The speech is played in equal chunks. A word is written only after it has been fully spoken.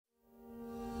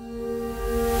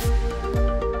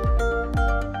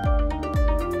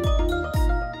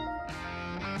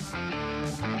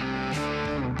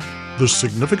There's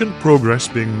significant progress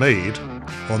being made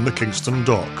on the Kingston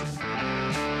Dock.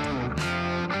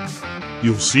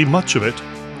 You'll see much of it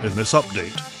in this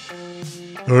update.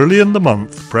 Early in the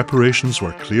month, preparations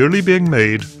were clearly being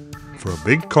made for a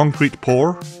big concrete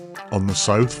pour on the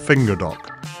south finger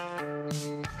dock.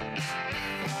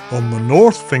 On the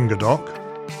north finger dock,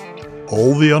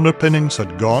 all the underpinnings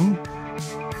had gone.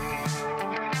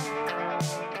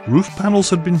 Roof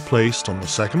panels had been placed on the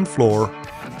second floor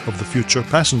of the future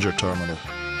passenger terminal.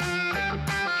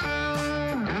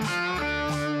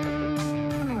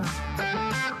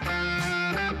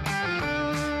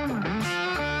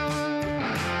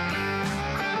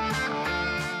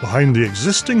 Behind the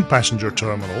existing passenger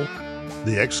terminal,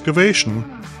 the excavation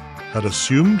had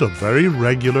assumed a very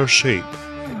regular shape.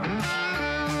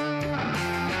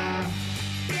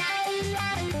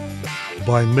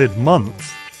 By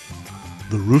mid-month,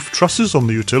 the roof trusses on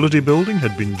the utility building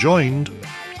had been joined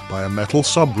by a metal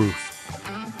subroof,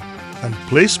 and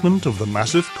placement of the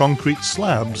massive concrete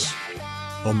slabs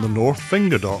on the north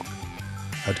finger dock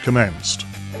had commenced.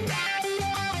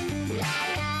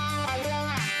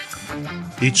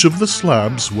 Each of the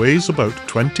slabs weighs about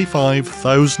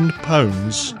 25,000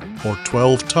 pounds or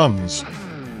 12 tons,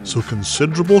 so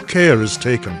considerable care is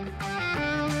taken.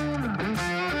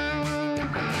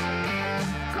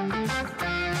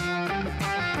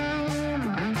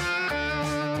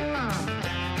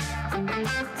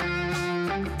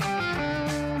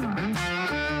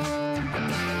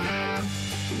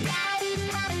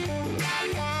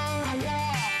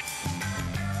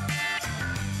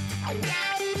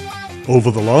 Over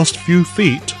the last few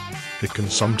feet, it can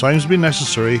sometimes be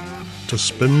necessary to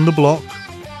spin the block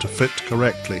to fit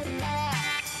correctly.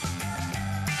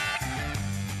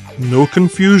 No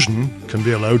confusion can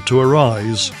be allowed to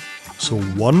arise, so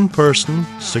one person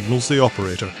signals the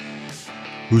operator,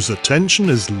 whose attention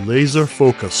is laser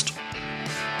focused.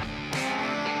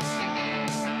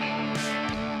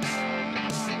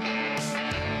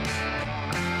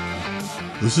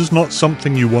 This is not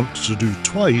something you want to do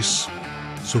twice,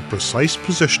 so precise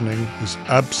positioning is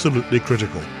absolutely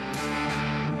critical.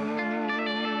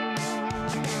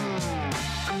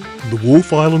 The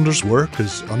Wolf Islanders' work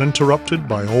is uninterrupted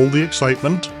by all the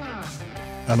excitement,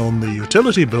 and on the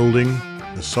utility building,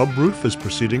 the subroof is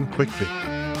proceeding quickly.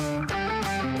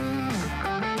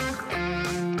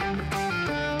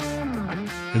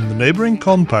 In the neighbouring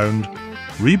compound,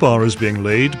 rebar is being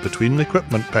laid between the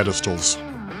equipment pedestals,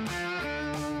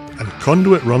 and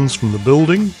conduit runs from the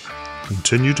building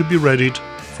continue to be readied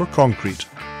for concrete.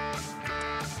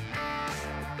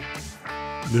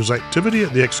 There's activity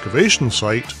at the excavation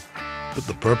site, but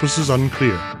the purpose is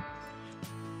unclear.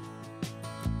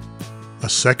 A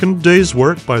second day's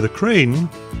work by the crane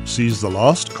sees the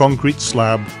last concrete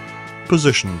slab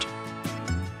positioned.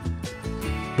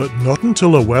 But not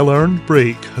until a well-earned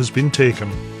break has been taken.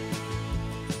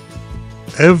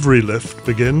 Every lift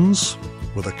begins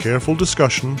with a careful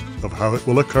discussion of how it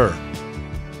will occur.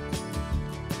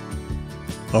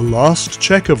 A last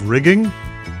check of rigging,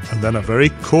 and then a very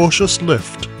cautious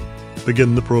lift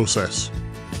begin the process.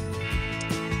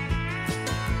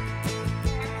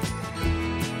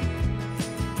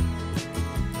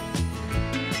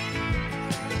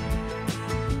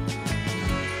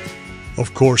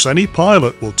 Of course, any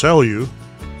pilot will tell you,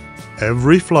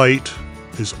 every flight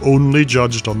is only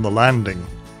judged on the landing.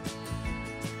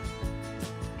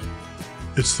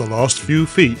 It's the last few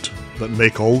feet that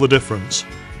make all the difference.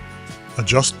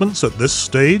 Adjustments at this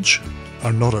stage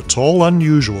are not at all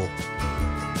unusual.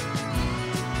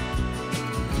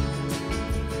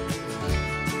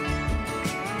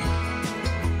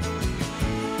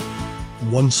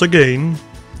 Once again,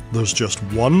 there's just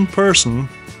one person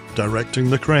directing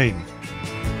the crane.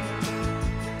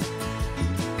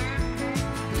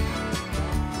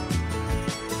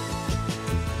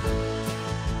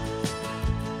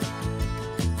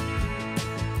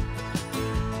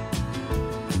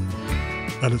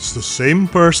 And it's the same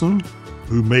person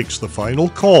who makes the final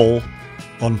call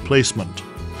on placement.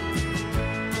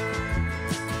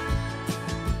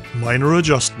 Minor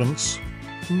adjustments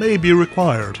may be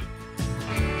required.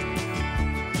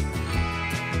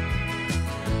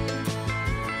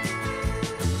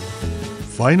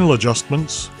 Final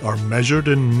adjustments are measured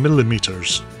in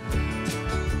millimeters.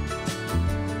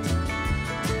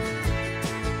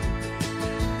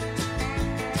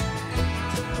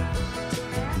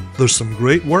 There's some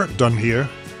great work done here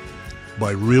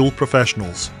by real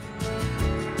professionals.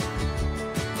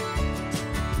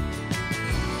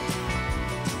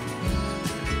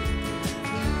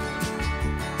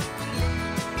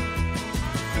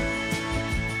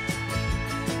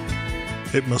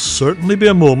 It must certainly be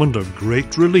a moment of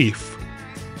great relief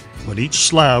when each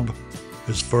slab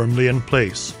is firmly in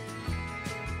place.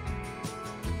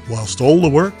 Whilst all the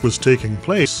work was taking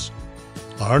place,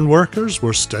 ironworkers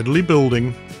were steadily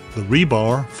building the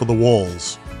rebar for the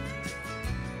walls.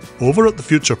 Over at the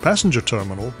future passenger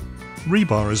terminal,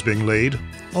 rebar is being laid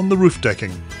on the roof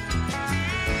decking.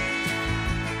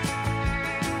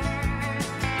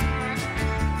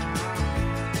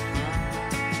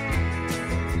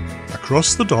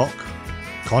 Across the dock,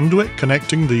 conduit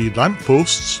connecting the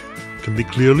lampposts can be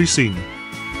clearly seen.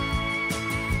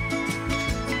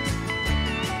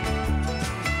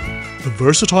 The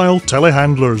versatile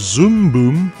telehandler Zoom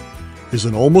Boom is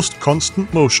in almost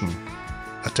constant motion,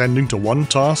 attending to one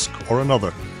task or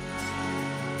another.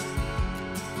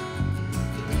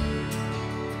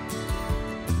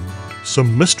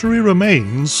 Some mystery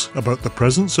remains about the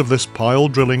presence of this pile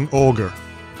drilling auger.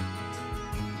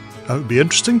 And it would be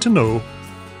interesting to know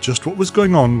just what was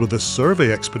going on with this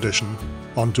survey expedition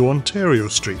onto Ontario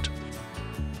Street.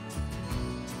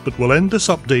 But we'll end this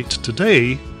update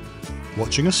today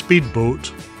watching a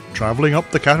speedboat travelling up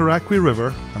the Cataraqui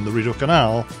River and the Rideau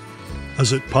Canal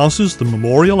as it passes the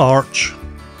Memorial Arch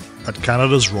at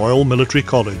Canada's Royal Military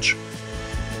College.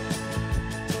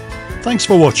 Thanks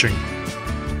for watching.